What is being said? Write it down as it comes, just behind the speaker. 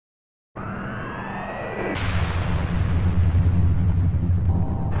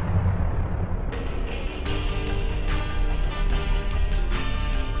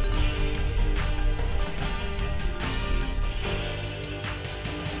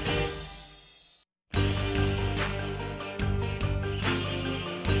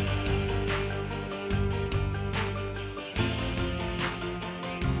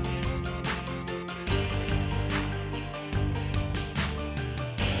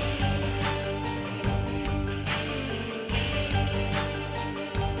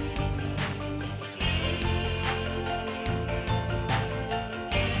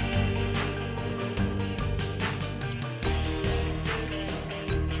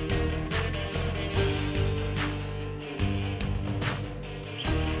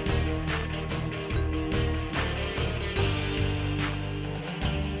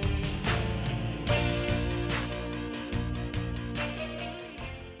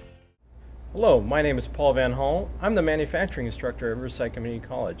Hello, my name is Paul Van Hall. I'm the manufacturing instructor at Riverside Community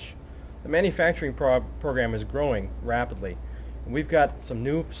College. The manufacturing program is growing rapidly, and we've got some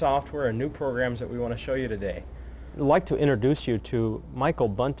new software and new programs that we want to show you today. I'd like to introduce you to Michael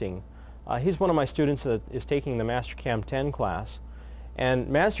Bunting. He's one of my students that is taking the Mastercam 10 class, and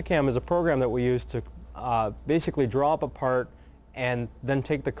Mastercam is a program that we use to basically draw up a part and then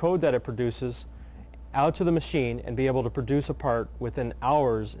take the code that it produces out to the machine and be able to produce a part within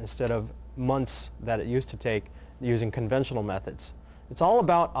hours instead of months that it used to take using conventional methods. It's all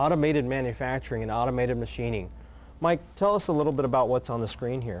about automated manufacturing and automated machining. Mike, tell us a little bit about what's on the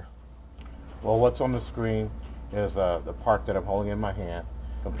screen here. Well, what's on the screen is the part that I'm holding in my hand,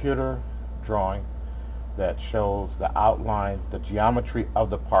 computer drawing that shows the outline, the geometry of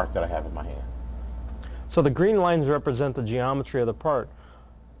the part that I have in my hand. So the green lines represent the geometry of the part.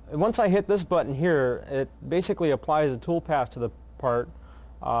 Once I hit this button here, it basically applies a toolpath to the part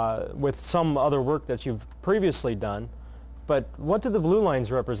with some other work that you've previously done. But what do the blue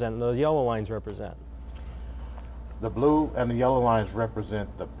lines represent and the yellow lines represent? The blue and the yellow lines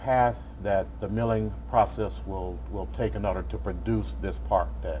represent the path that the milling process will take in order to produce this part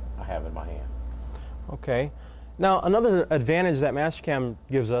that I have in my hand. Okay. Now another advantage that Mastercam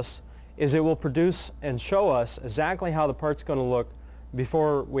gives us is it will produce and show us exactly how the part's going to look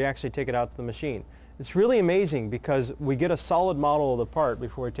before we actually take it out to the machine. It's really amazing because we get a solid model of the part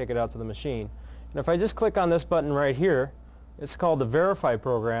before we take it out to the machine. And if I just click on this button right here, it's called the Verify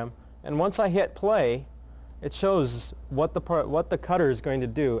program, and once I hit play, it shows what the cutter is going to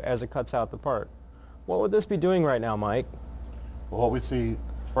do as it cuts out the part. What would this be doing right now, Mike? Well, what we see,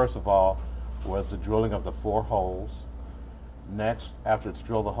 first of all, was the drilling of the 4 holes. Next, after it's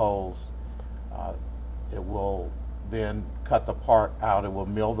drilled the holes, it will then cut the part out. It will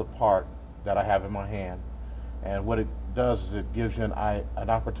mill the part that I have in my hand, and what it does is it gives you an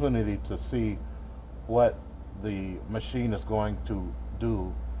opportunity to see what the machine is going to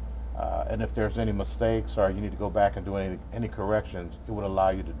do, and if there's any mistakes or you need to go back and do any corrections, it would allow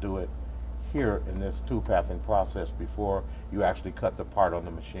you to do it here in this toolpathing process before you actually cut the part on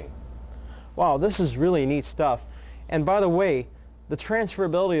the machine. Wow, this is really neat stuff. And by the way, the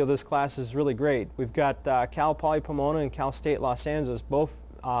transferability of this class is really great. We've got Cal Poly Pomona and Cal State Los Angeles, both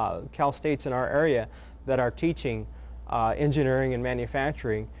Cal States in our area that are teaching engineering and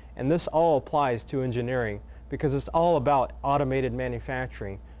manufacturing, and this all applies to engineering because it's all about automated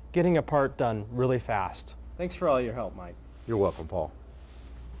manufacturing, getting a part done really fast. Thanks for all your help, Mike. You're welcome, Paul.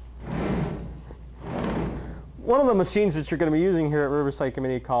 One of the machines that you're going to be using here at Riverside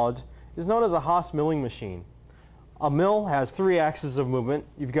Community College is known as a Haas milling machine. A mill has 3 axes of movement.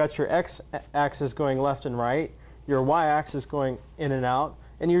 You've got your x-axis going left and right, your y-axis going in and out,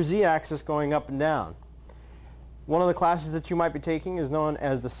 and your z-axis going up and down. One of the classes that you might be taking is known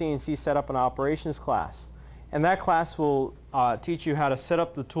as the CNC Setup and Operations class. And that class will teach you how to set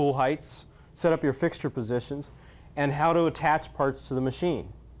up the tool heights, set up your fixture positions, and how to attach parts to the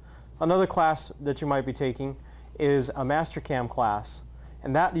machine. Another class that you might be taking is a Mastercam class,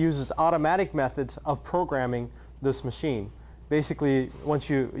 and that uses automatic methods of programming this machine. Basically, once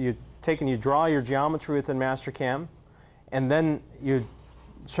you take and you draw your geometry within Mastercam, and then you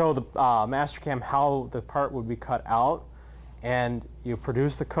show the Mastercam how the part would be cut out, and you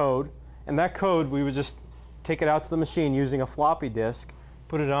produce the code, and that code we would just take it out to the machine using a floppy disk,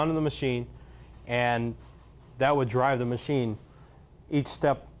 put it onto the machine, and that would drive the machine each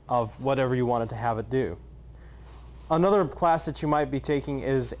step of whatever you wanted to have it do. Another class that you might be taking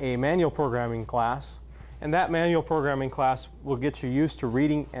is a manual programming class, and that manual programming class will get you used to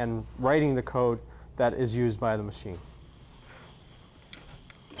reading and writing the code that is used by the machine.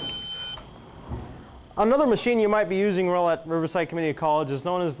 Another machine you might be using well at Riverside Community College is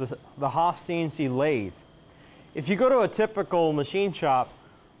known as the Haas CNC lathe. If you go to a typical machine shop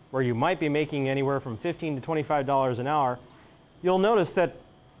where you might be making anywhere from $15 to $25 an hour, you'll notice that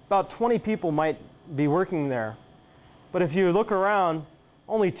about 20 people might be working there. But if you look around,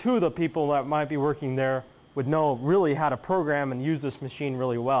 only 2 of the people that might be working there would know really how to program and use this machine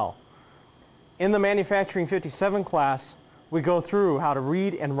really well. In the Manufacturing 57 class, we go through how to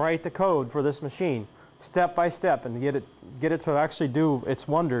read and write the code for this machine step by step and get it to actually do its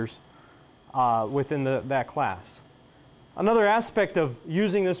wonders within that class. Another aspect of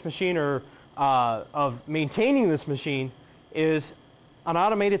using this machine or of maintaining this machine is an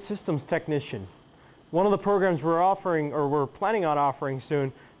automated systems technician. One of the programs we're offering, or we're planning on offering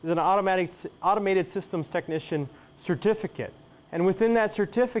soon, is an automated systems technician certificate. And within that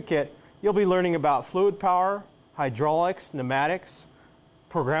certificate, you'll be learning about fluid power, hydraulics, pneumatics,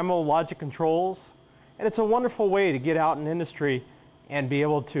 programmable logic controls, and it's a wonderful way to get out in industry and be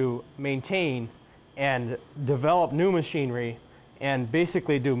able to maintain and develop new machinery and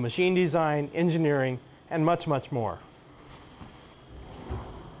basically do machine design, engineering, and much, much more.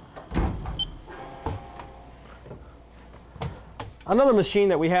 Another machine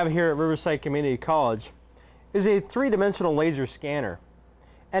that we have here at Riverside Community College is a 3-dimensional laser scanner.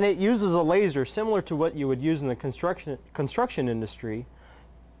 And it uses a laser similar to what you would use in the construction industry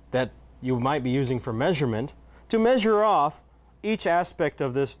that you might be using for measurement to measure off each aspect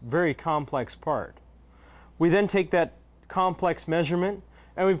of this very complex part. We then take that complex measurement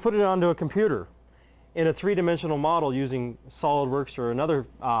and we put it onto a computer in a 3-dimensional model using SolidWorks or another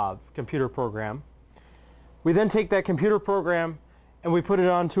computer program. We then take that computer program and we put it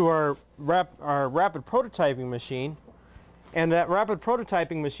onto our rapid prototyping machine. And that rapid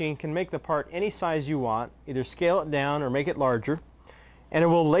prototyping machine can make the part any size you want, either scale it down or make it larger, and it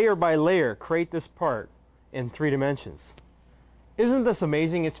will layer by layer create this part in 3 dimensions. Isn't this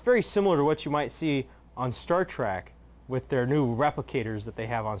amazing? It's very similar to what you might see on Star Trek with their new replicators that they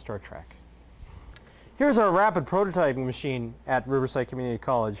have on Star Trek. Here's our rapid prototyping machine at Riverside Community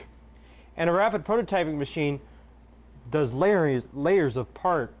College. And a rapid prototyping machine does layers of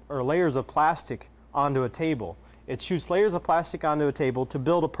part or layers of plastic onto a table. It shoots layers of plastic onto a table to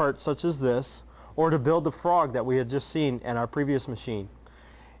build a part such as this, or to build the frog that we had just seen in our previous machine.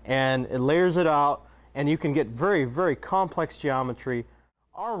 And it layers it out, and you can get very, very complex geometry.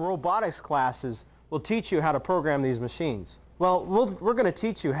 Our robotics classes will teach you how to program these machines. Well, we're going to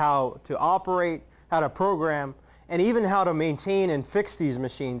teach you how to operate, how to program, and even how to maintain and fix these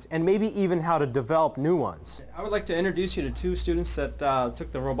machines, and maybe even how to develop new ones. I would like to introduce you to 2 students that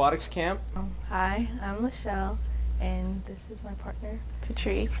took the robotics camp. Hi, I'm Michelle, and this is my partner,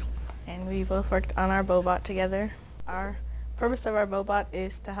 Patrice, and we both worked on our Bobot together. Our purpose of our Bobot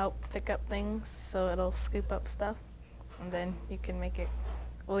is to help pick up things, so it'll scoop up stuff, and then you can make it,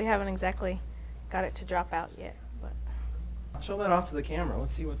 well, we haven't exactly got it to drop out yet, but... Show that off to the camera.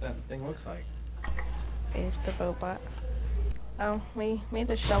 Let's see what that thing looks like. Is the Bobot. We made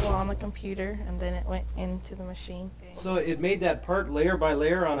the shovel on the computer, and then it went into the machine. So it made that part layer by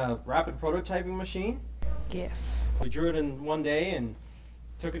layer on a rapid prototyping machine? Yes. We drew it in one day and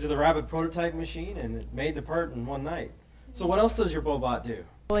took it to the rapid prototyping machine, and it made the part in one night. So what else does your Bobot do?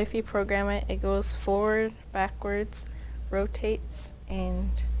 Well, if you program it, it goes forward, backwards, rotates,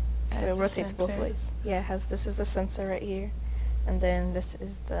 and it rotates both ways. Yeah, this is the sensor right here, and then this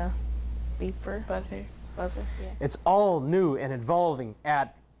is the beeper. Buzzer, yeah. It's all new and evolving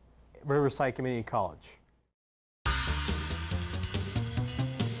at Riverside Community College.